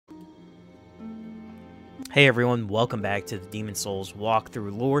Hey everyone, welcome back to the Demon Souls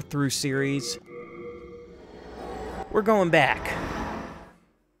walkthrough Lorethrough series. We're going back.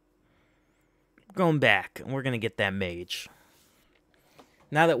 And we're gonna get that mage.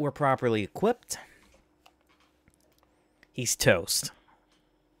 Now that we're properly equipped, he's toast.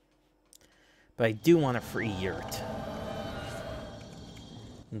 But I do want a free yurt.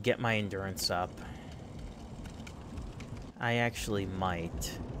 And get my endurance up. I actually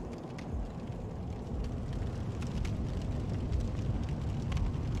might.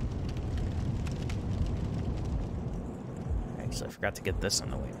 Actually, I forgot to get this on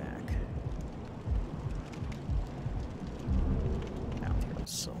the way back. Out here,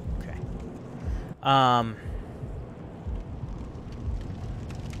 so okay.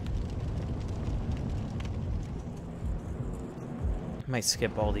 Might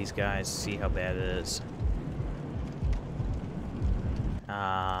skip all these guys, see how bad it is.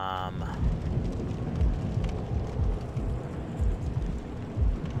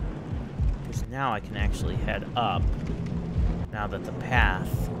 Because now I can actually head up. Now that the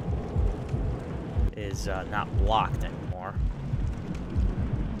path is not blocked anymore.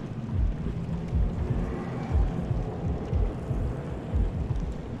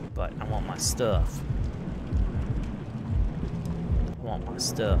 But I want my stuff. I want my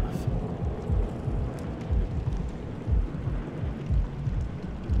stuff.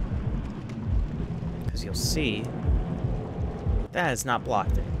 Because you'll see that is not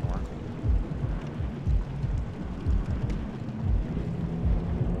blocked anymore.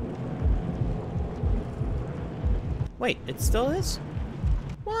 Wait, it still is?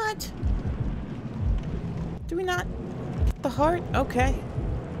 What? Do we not get the heart? Okay.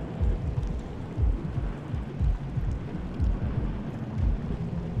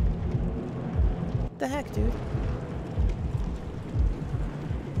 What the heck, dude?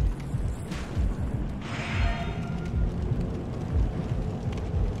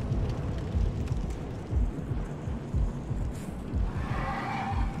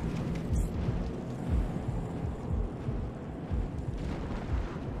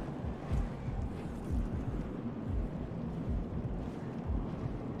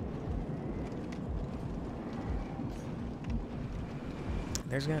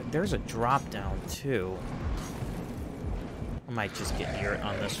 There's a drop down too. I might just get yurt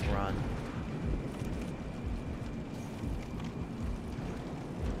on this run.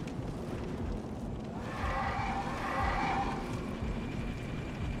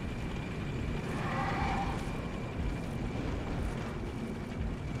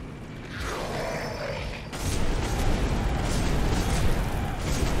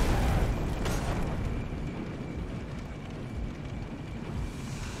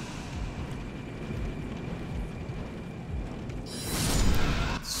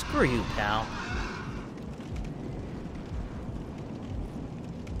 Screw you, pal.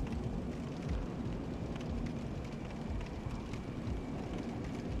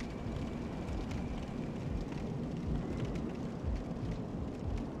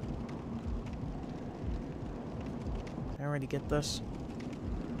 Did I already get this?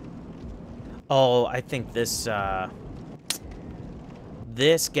 Oh, I think this,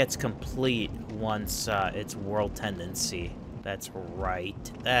 this gets complete once, it's World Tendency. That's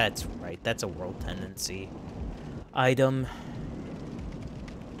right. That's right. That's a World Tendency item.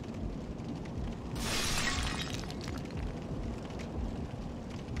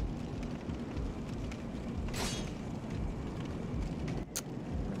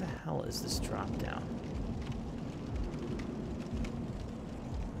 Where the hell is this drop down?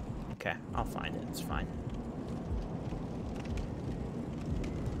 Okay, I'll find it. It's fine.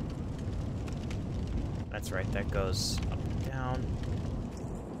 That's right. That goes up and down.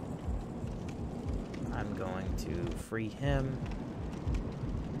 I'm going to free him.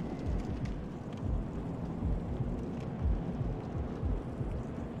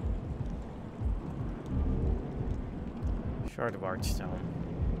 Shard of Archstone.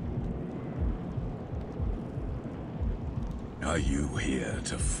 Are you here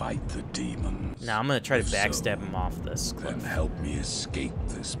to fight the demons? Now I'm gonna try to backstab him off this cliff. Then help me escape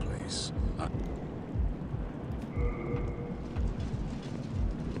this place.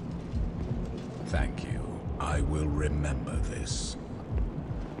 Thank you. I will remember this.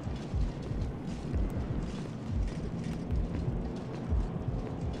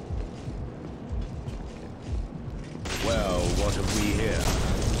 Well, what have we here?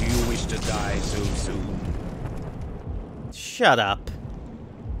 Do you wish to die so soon? Shut up.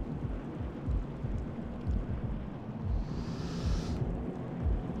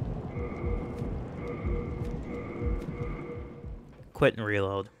 Quit and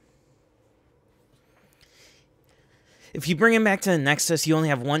reload. If you bring him back to the Nexus, you only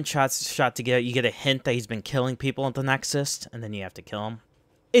have one shot to get. You get a hint that he's been killing people at the Nexus, and then you have to kill him.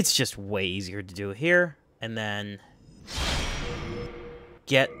 It's just way easier to do here, and then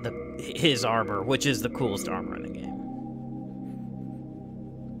get his armor, which is the coolest armor in the game.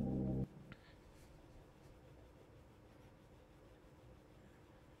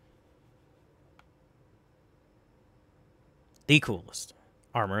 The coolest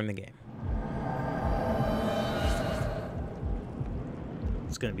armor in the game.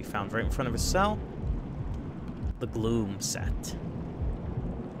 It's going to be found right in front of his cell. The Gloom set.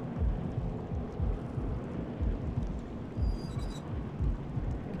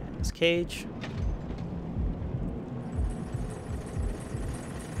 Okay, his cage.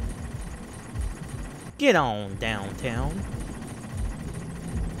 Get on downtown.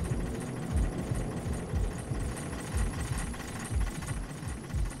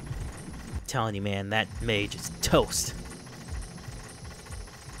 I'm telling you, man, that mage is toast.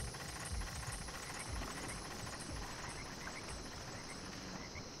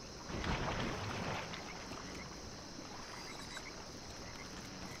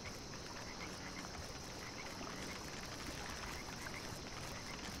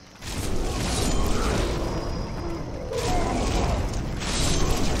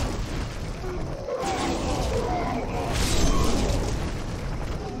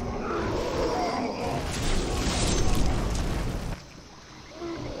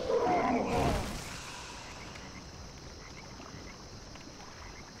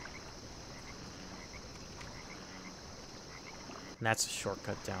 And that's a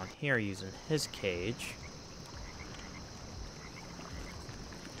shortcut down here using his cage.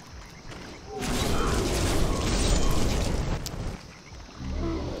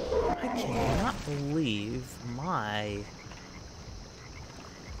 I cannot believe my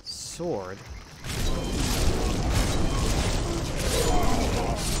sword.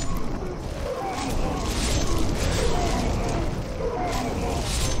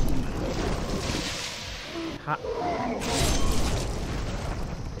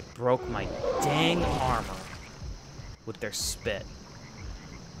 Broke my dang armor with their spit.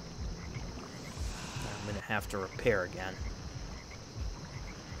 I'm gonna have to repair again.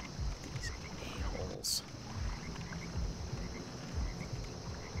 These a-holes.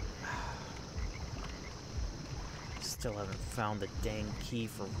 Still haven't found the dang key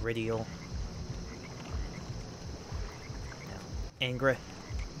for Ridial. Now, Angry.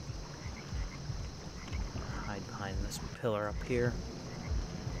 Hide behind this pillar up here.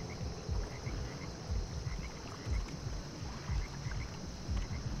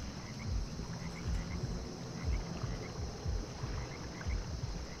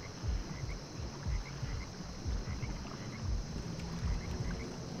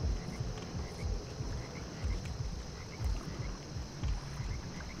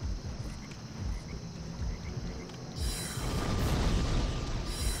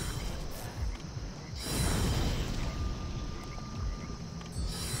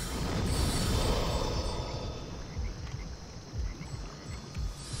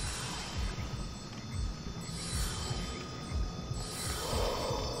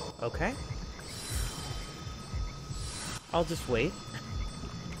 Okay. I'll just wait.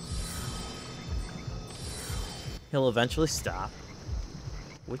 He'll eventually stop,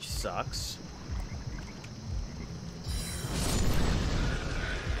 which sucks.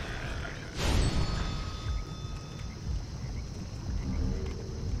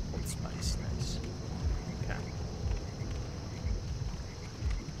 Old Spice, nice. Okay.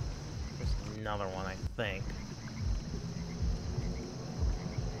 There's another one, I think.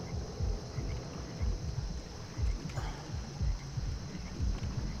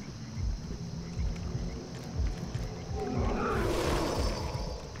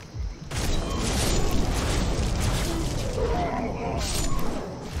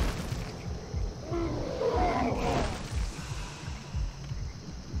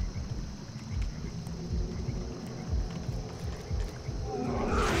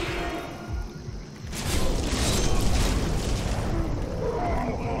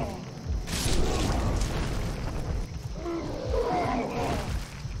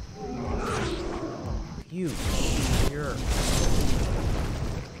 You jerk.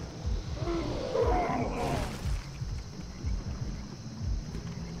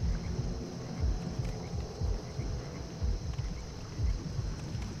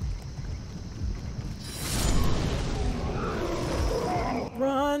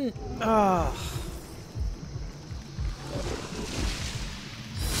 Run! Ugh.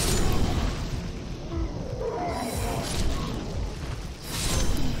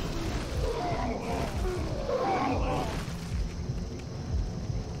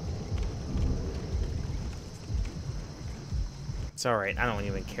 It's alright, I don't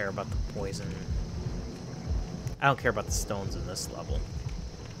even care about the poison. I don't care about the stones in this level.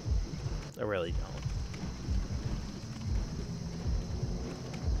 I really don't.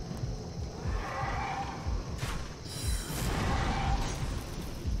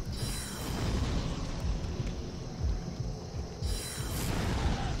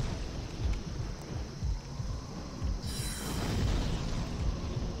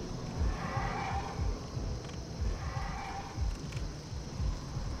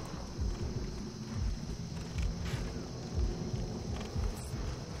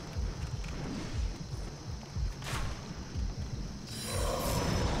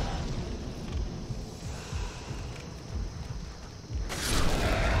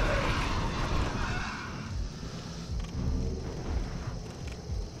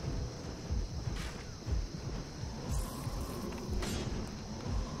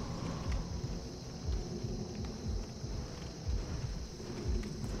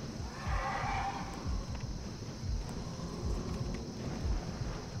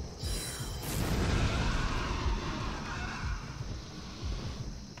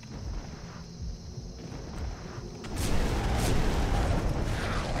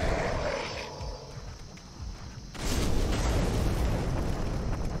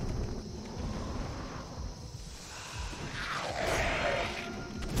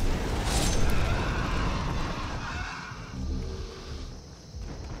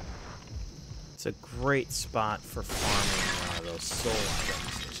 It's a great spot for farming those soul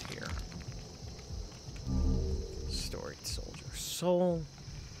items is here. Storied soldier soul.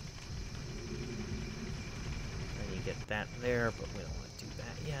 Then you get that there, but we don't want to do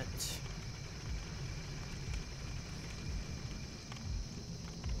that yet.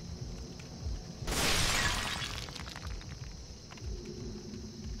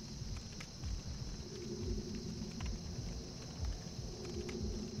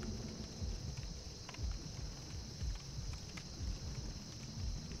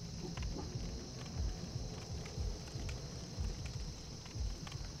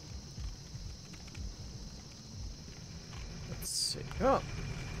 Oh,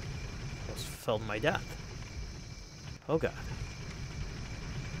 almost fell to my death. Oh god.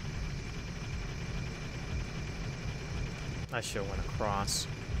 I should have went across.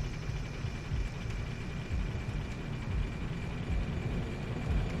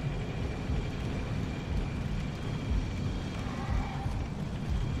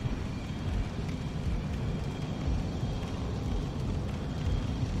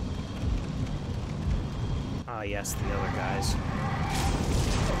 Ah, yes, the other guys.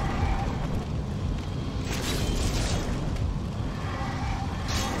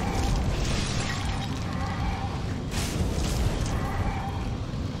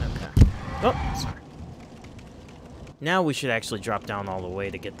 Oh, sorry. Now we should actually drop down all the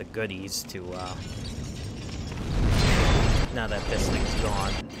way to get the goodies to, now that this thing's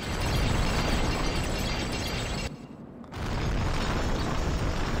gone.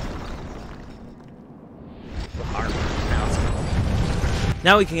 The harbor.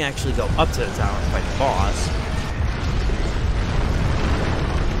 Now we can actually go up to the tower and fight the boss.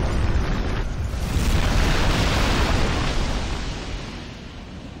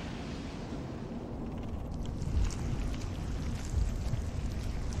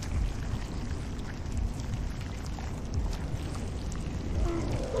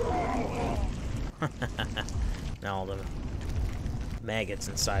 Now all the maggots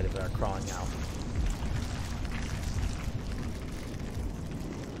inside of it are crawling out.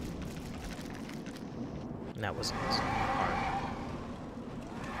 And that was hard.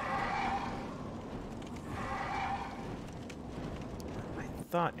 I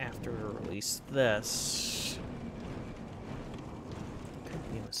thought after we released this,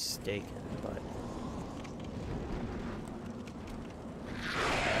 could be mistaken, but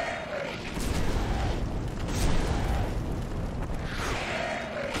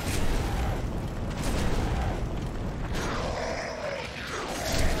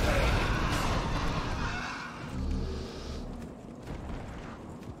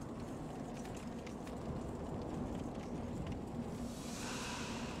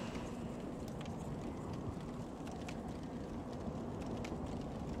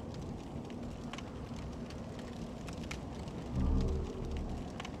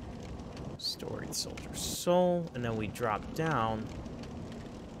storied soldier soul, and then we drop down,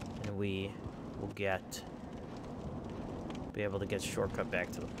 and we will be able to get a shortcut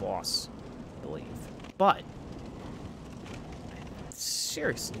back to the boss, I believe. But I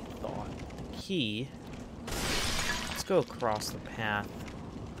seriously thought the key. Let's go across the path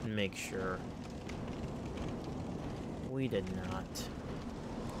and make sure We did not.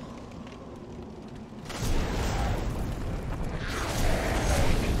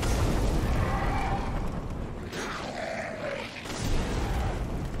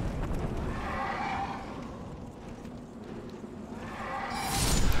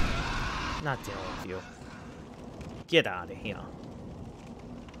 Not dealing with you. Get out of here.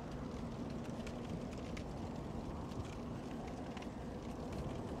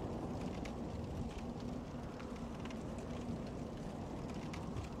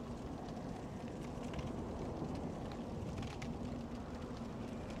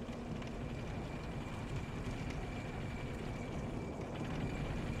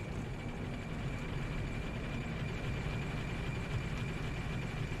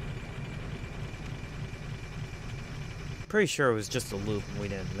 Pretty sure it was just a loop and we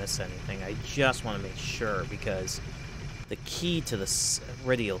didn't miss anything. I just want to make sure because the key to the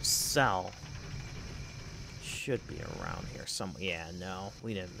radial cell should be around here somewhere. Yeah, no,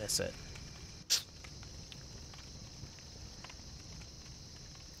 we didn't miss it.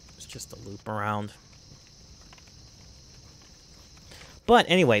 It's just a loop around. But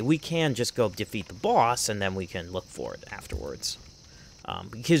anyway, we can just go defeat the boss and then we can look for it afterwards.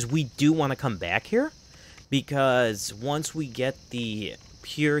 Because we do want to come back here. Because once we get the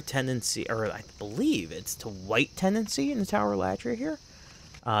pure tendency, or I believe it's to white tendency in the Tower Latria here,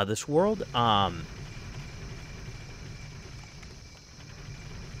 this world,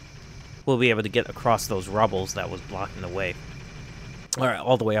 we'll be able to get across those rubbles that was blocking the way. Alright,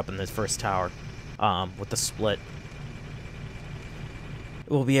 all the way up in this first tower, with the split.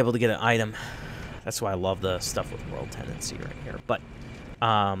 We'll be able to get an item. That's why I love the stuff with world tendency right here. But,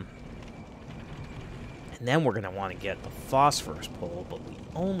 and then we're going to want to get the phosphorus pole, but we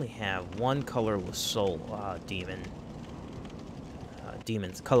only have one colorless soul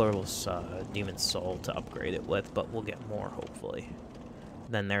colorless demon soul to upgrade it with, but we'll get more hopefully.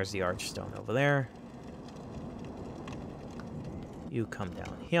 Then there's the archstone over there. You come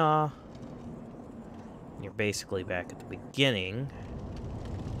down here. And you're basically back at the beginning.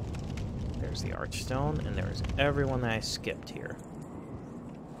 There's the archstone, and there's everyone that I skipped here.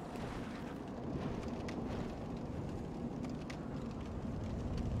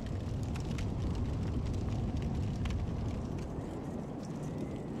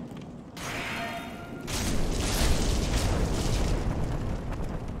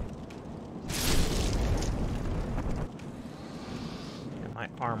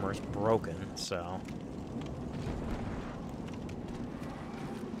 Armor's broken, so...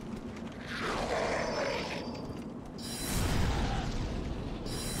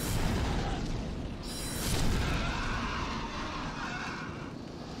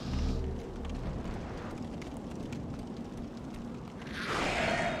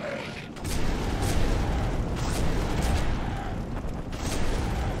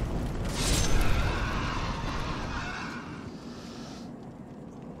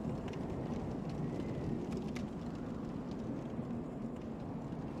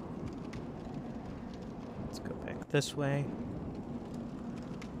 this way,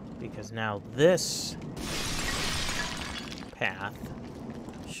 because now this path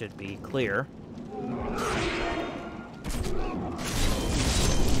should be clear.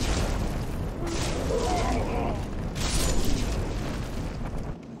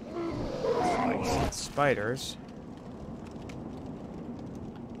 Spiders.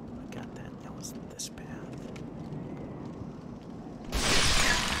 I got that. That was this path.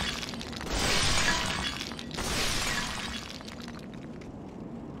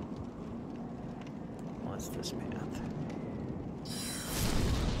 What's this path?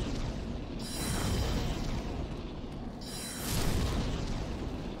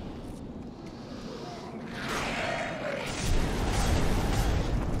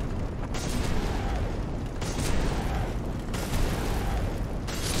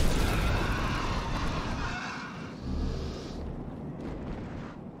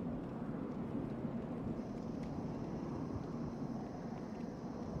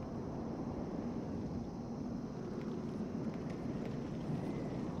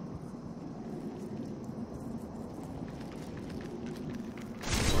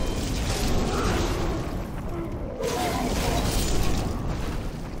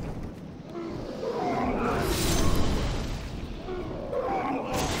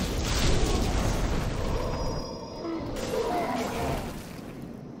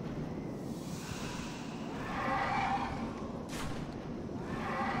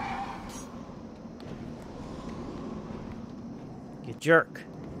 Jerk.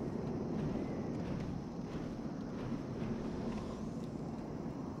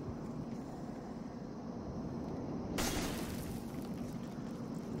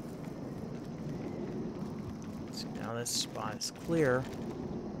 this spot is clear.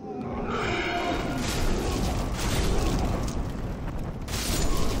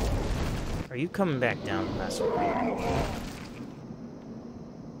 Are you coming back down to mess with me?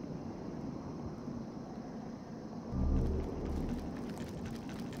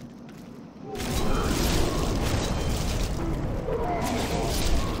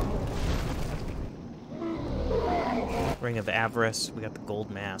 Ring of Avarice. We got the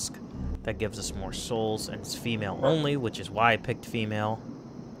gold mask. That gives us more souls, and it's female only, which is why I picked female.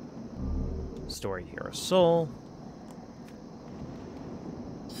 Storied Hero Soul.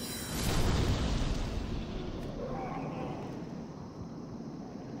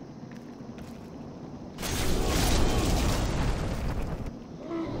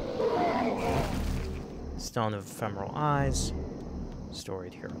 Stone of Ephemeral Eyes.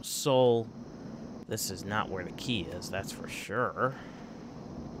 Storied Hero Soul. This is not where the key is, that's for sure.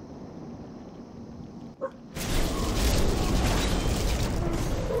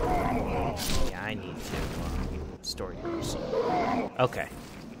 Yeah, I need to Storied Hero Soul. Okay.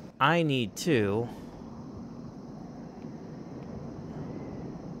 I need to...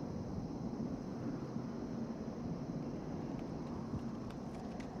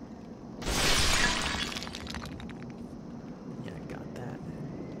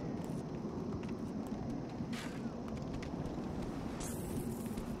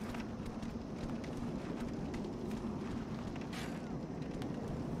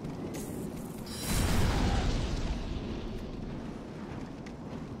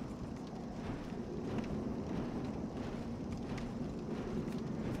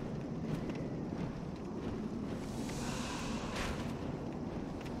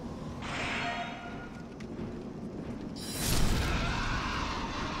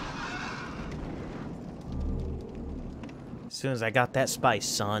 As soon as I got that spice,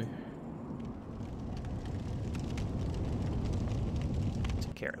 son.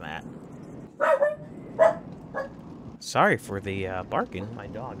 Take care of that. Sorry for the barking. My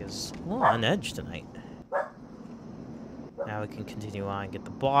dog is a little on edge tonight. Now we can continue on and get the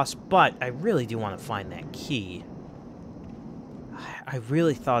boss, but I really do want to find that key. I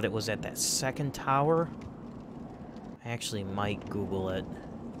really thought it was at that second tower. I actually might Google it.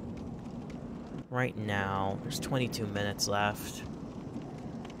 Right now, there's 22 minutes left.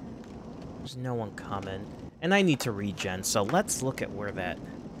 There's no one coming. And I need to regen, so let's look at where that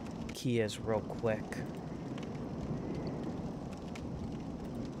key is real quick.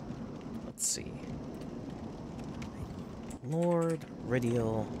 Let's see.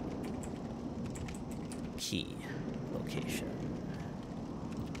 Lorethrough key location.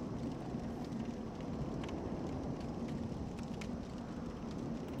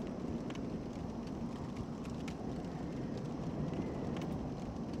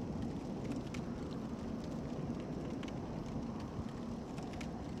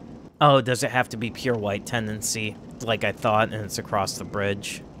 Oh, does it have to be pure white tendency, like I thought, and it's across the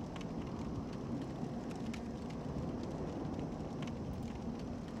bridge?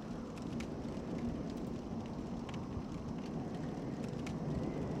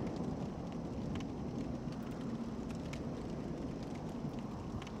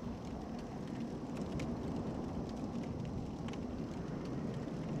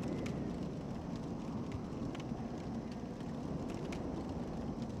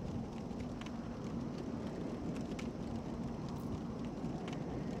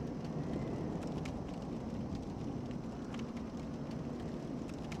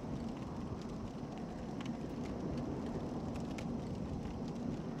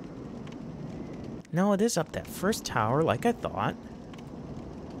 No, it is up that first tower, like I thought.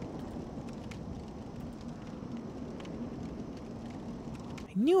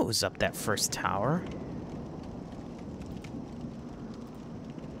 I knew it was up that first tower.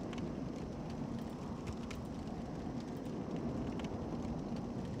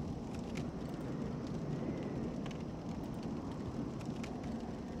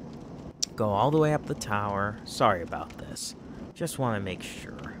 Go all the way up the tower. Sorry about this. Just want to make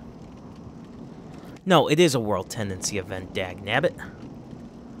sure. No, it is a World Tendency event, dagnabbit.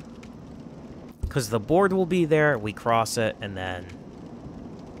 Because the board will be there, we cross it, and then...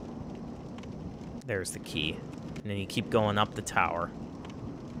 there's the key. And then you keep going up the tower.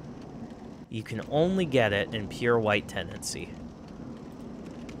 You can only get it in pure white tendency.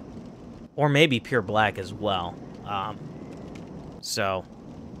 Or maybe pure black as well. So...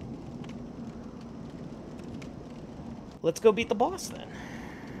 let's go beat the boss, then.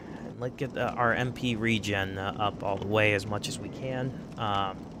 Let's get our MP regen up all the way as much as we can.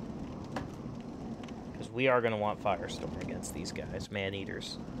 Because we are going to want Firestorm against these guys,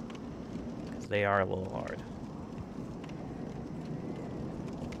 Maneaters. Because they are a little hard.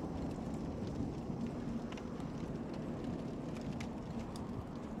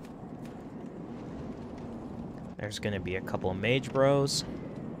 There's going to be a couple of mage bros.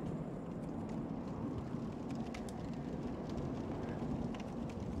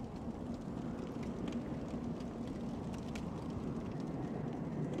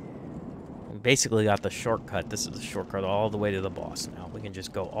 We basically got the shortcut. This is the shortcut all the way to the boss now. We can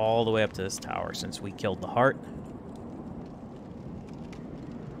just go all the way up to this tower since we killed the heart.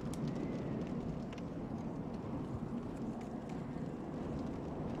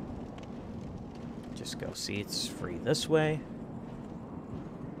 Just go. See, it's free this way.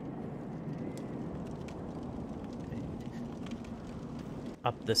 Okay.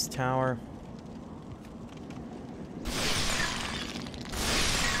 Up this tower.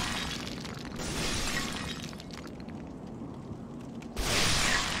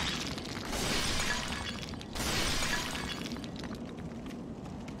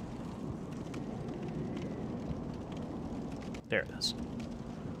 There it is.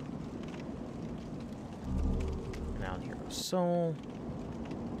 So,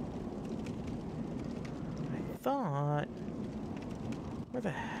 I thought, where the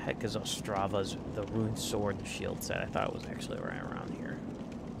heck is Ostrava's, the rune sword and shield set? I thought it was actually right around here.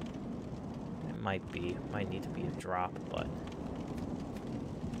 It might need to be a drop, but,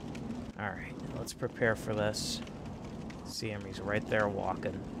 alright, let's prepare for this. See him, he's right there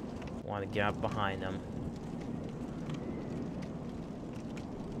walking. Want to get up behind him.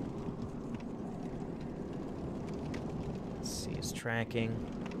 Tracking.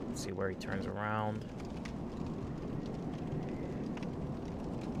 See where he turns around.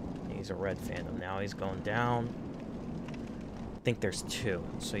 He's a red phantom. Now he's going down. I think there's two,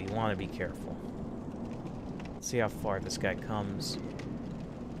 so you want to be careful. See how far this guy comes.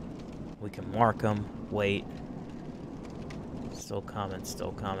 We can mark him. Wait. Still coming,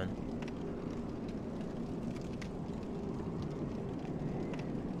 still coming.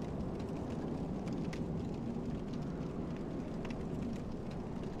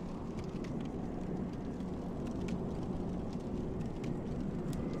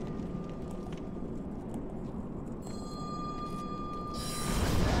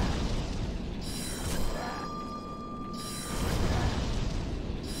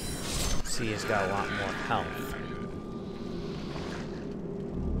 He's got a lot more health.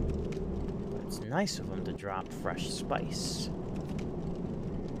 But it's nice of him to drop fresh spice.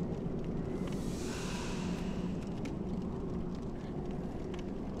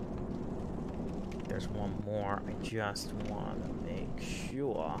 There's one more. I just want to make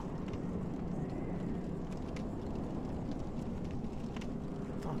sure.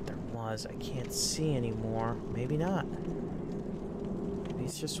 I thought there was. I can't see anymore. Maybe not. Maybe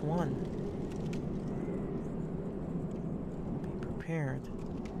it's just one.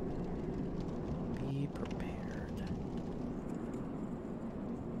 Be prepared.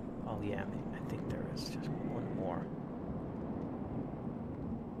 Oh yeah, I think there is just one more.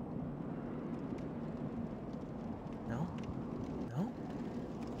 No? No?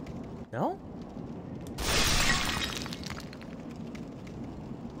 No?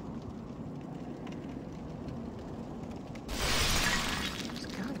 There's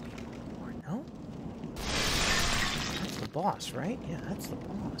gotta be more, no? That's the boss, right? Yeah, that's the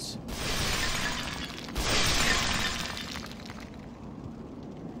boss.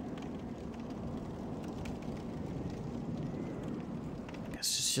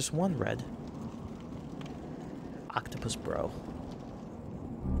 Guess it's just one red. Octopus Bro.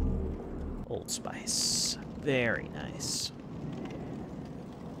 Old Spice. Very nice.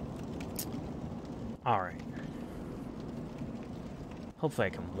 Alright. Hopefully I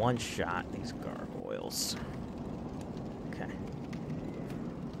can one-shot these gargoyles. Okay.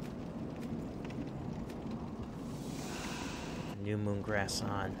 New moon grass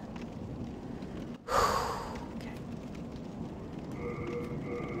on. Okay.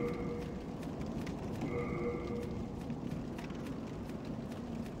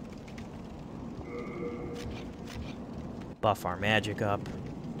 Buff our magic up.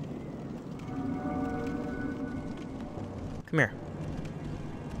 Come here.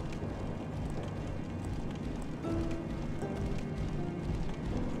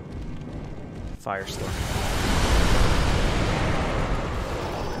 Firestorm.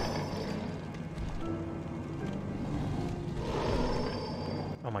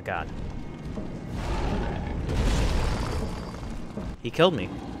 Oh my god. He killed me.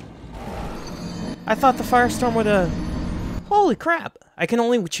 I thought the Firestorm would Holy crap! I can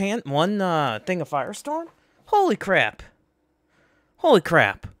only chant one thing of Firestorm? Holy crap. Holy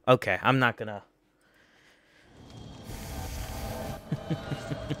crap. Okay, I'm not gonna...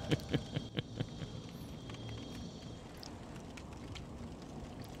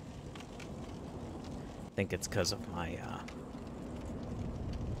 I think it's because of my,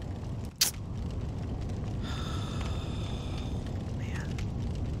 man.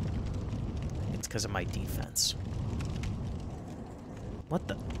 It's because of my defense. What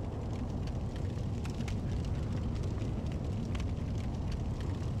the?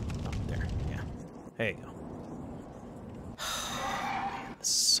 Oh, there. Yeah. There you go. Man, this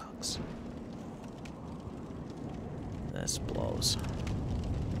sucks. This blows.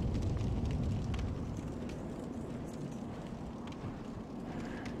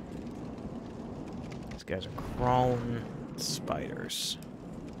 These guys are crawling spiders.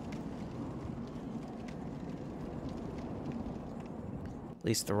 At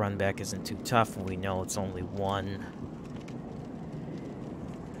least the run back isn't too tough, and we know it's only one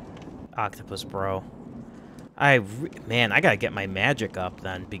octopus bro. Man, I gotta get my magic up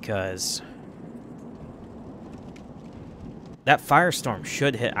then, because that firestorm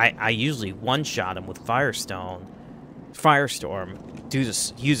should hit. I usually one-shot him with firestorm,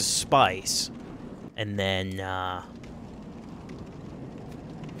 use a spice, and then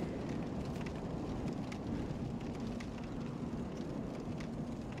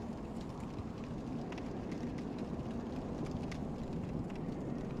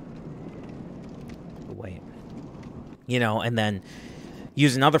wait, you know, and then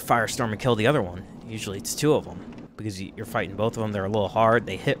use another firestorm and kill the other one. Usually it's two of them, because you're fighting both of them. They're a little hard.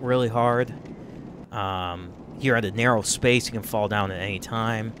 They hit really hard. You're at a narrow space. You can fall down at any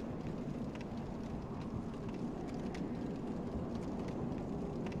time.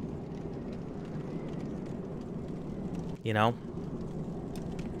 You know?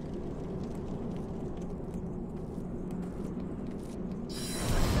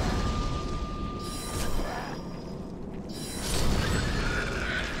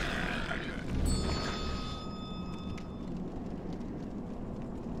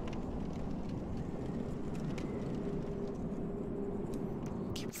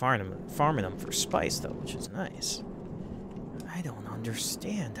 Farming them for spice, though, which is nice. I don't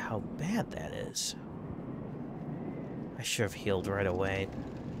understand how bad that is. I should have healed right away.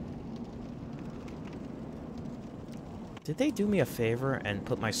 Did they do me a favor and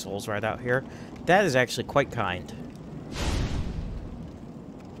put my souls right out here? That is actually quite kind.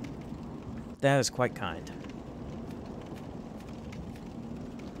 That is quite kind.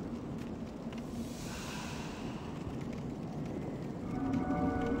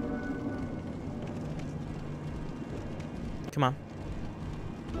 Come on.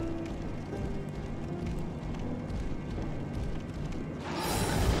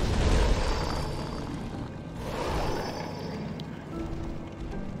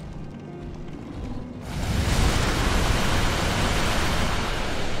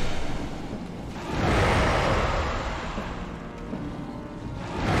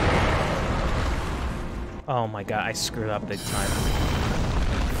 Oh my god, I screwed up big time.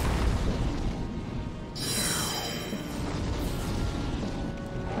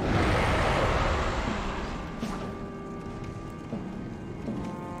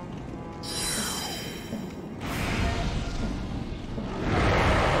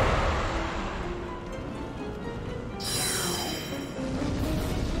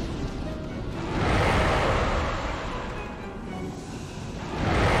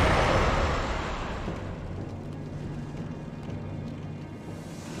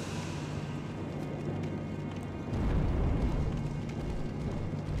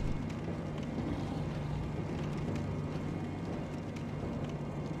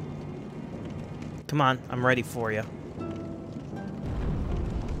 Come on, I'm ready for you.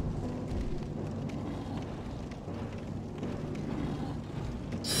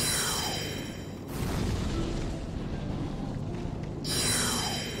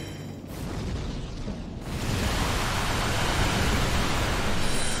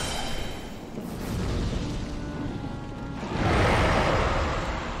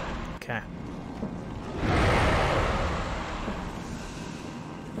 Okay.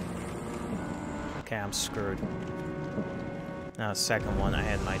 Okay, I'm screwed. Now, the second one, I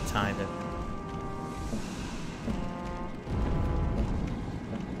had my time to...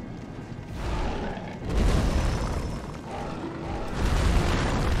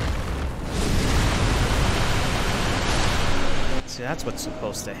 See, that's what's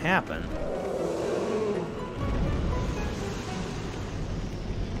supposed to happen.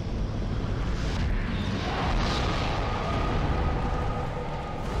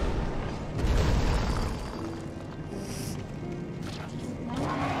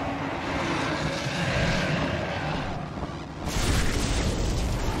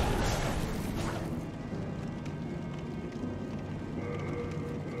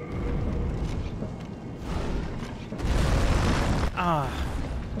 Ah.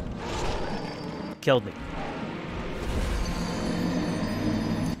 Killed me.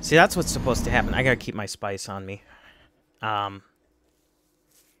 See, that's what's supposed to happen. I gotta keep my spice on me.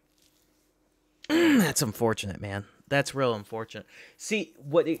 That's unfortunate, man. That's real unfortunate. See,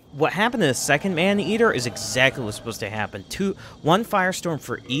 what happened to the second Maneater is exactly what's supposed to happen. One firestorm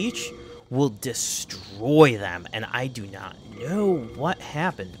for each will destroy them, and I do not know what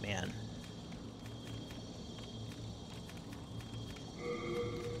happened, man.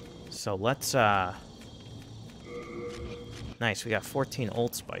 So let's, nice, we got 14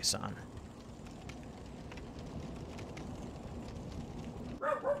 Old Spice on.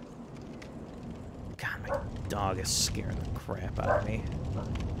 God, my dog is scaring the crap out of me.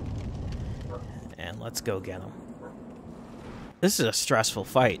 And let's go get him. This is a stressful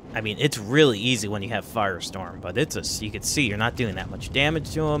fight. I mean, it's really easy when you have Firestorm, but you can see you're not doing that much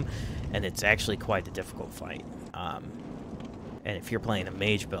damage to him, and it's actually quite a difficult fight. And if you're playing a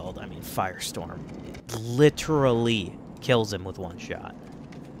mage build, I mean, Firestorm literally kills him with one shot.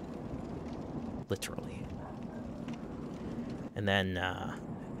 Literally. And then,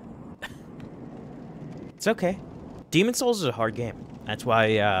 it's okay. Demon Souls is a hard game. That's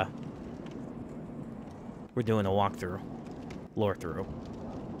why, we're doing a walkthrough. Lorethrough.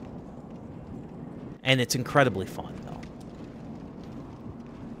 And it's incredibly fun, though.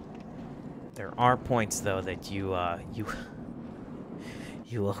 There are points, though, that you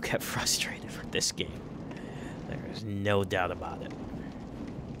will get frustrated with this game. There's no doubt about it.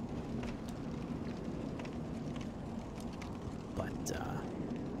 But,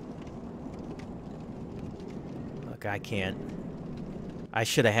 look, I can't. I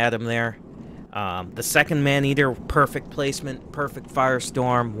should have had him there. The second Maneater, perfect placement, perfect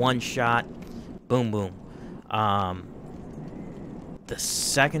Firestorm, one shot, boom, boom. The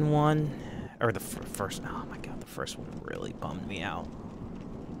second one, or the first, oh my god, the first one really bummed me out.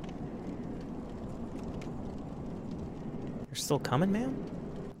 You're still coming, man?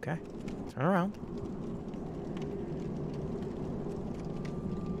 Okay, turn around.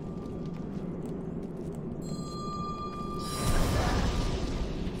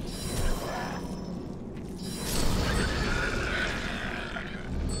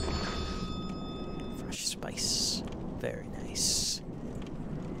 Very nice.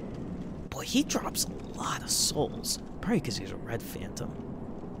 Boy, he drops a lot of souls. Probably because he's a red phantom.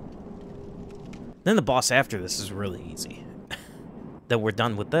 Then the boss after this is really easy. Then we're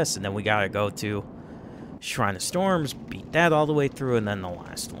done with this, and then we gotta go to Shrine of Storms, beat that all the way through, and then the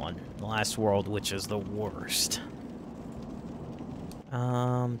last one. The last world, which is the worst.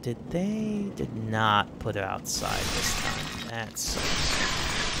 Did not put it outside this time. That's...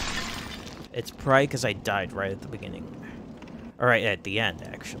 It's probably because I died right at the beginning. Or right at the end,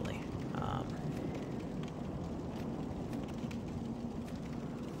 actually.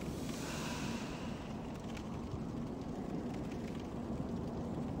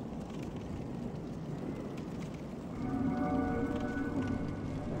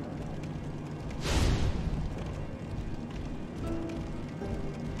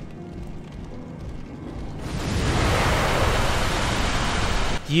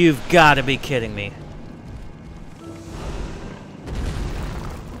 You've got to be kidding me.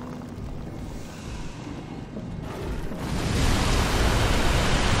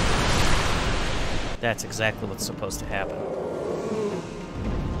 That's exactly what's supposed to happen.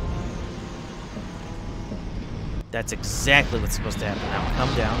 That's exactly what's supposed to happen. Now,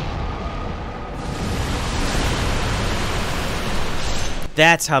 come down.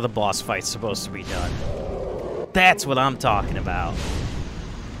 That's how the boss fight's supposed to be done. That's what I'm talking about.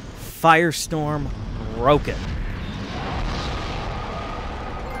 Firestorm broken.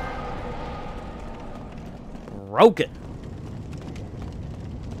 Broken.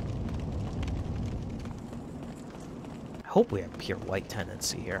 I hope we have pure white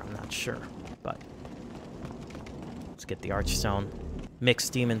tendency here. I'm not sure, but let's get the Archstone, mix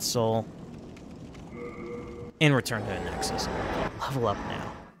Demon Soul, and return to the Nexus. Level up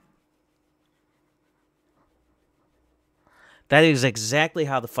now. That is exactly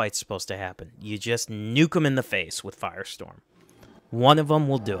how the fight's supposed to happen. You just nuke them in the face with Firestorm. One of them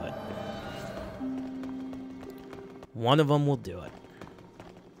will do it. One of them will do it.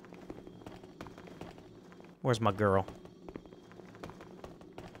 Where's my girl?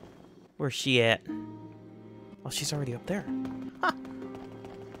 Where's she at? Oh, she's already up there. Huh.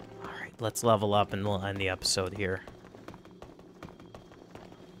 Alright, let's level up and we'll end the episode here.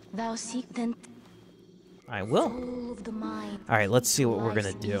 Thou seek then. I will. Alright, let's see what we're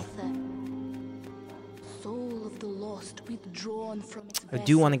gonna do. Soul of the lost withdrawn from its I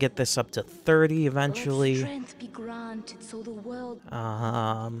do want to vessel. get this up to 30 Let eventually. strength be granted so the world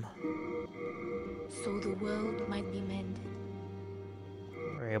might be mended.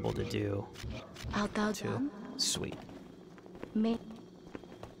 We're able to do Art thou 2. done? Sweet. May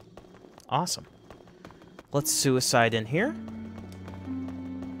Awesome. Let's suicide in here.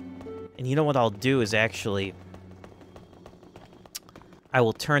 And you know what I'll do is actually... I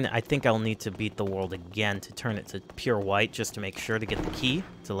will turn it... I think I'll need to beat the world again to turn it to pure white just to make sure to get the key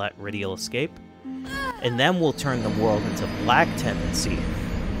to let Ridial escape. And then we'll turn the world into black tendency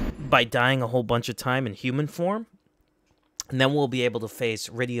by dying a whole bunch of time in human form. And then we'll be able to face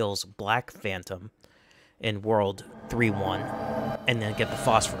Ridial's Black Phantom in World 3-1 and then get the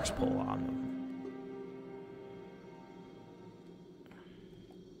Phosphorus Pole on them.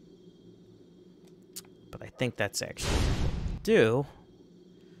 But I think that's actually what we'll do.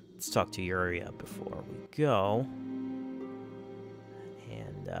 Let's talk to Yuria before we go.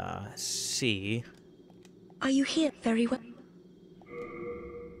 And see. Are you here? Very well.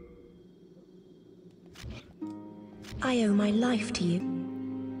 I owe my life to you.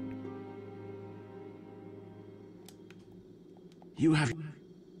 You have...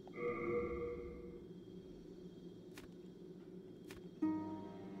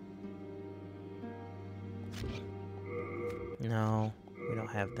 No, we don't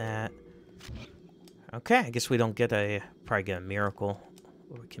have that. Okay, I guess we don't get probably get a miracle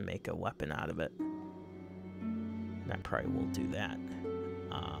where we can make a weapon out of it. And I probably will do that.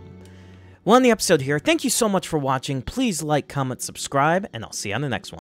 We'll end the episode here. Thank you so much for watching. Please like, comment, subscribe, and I'll see you on the next one.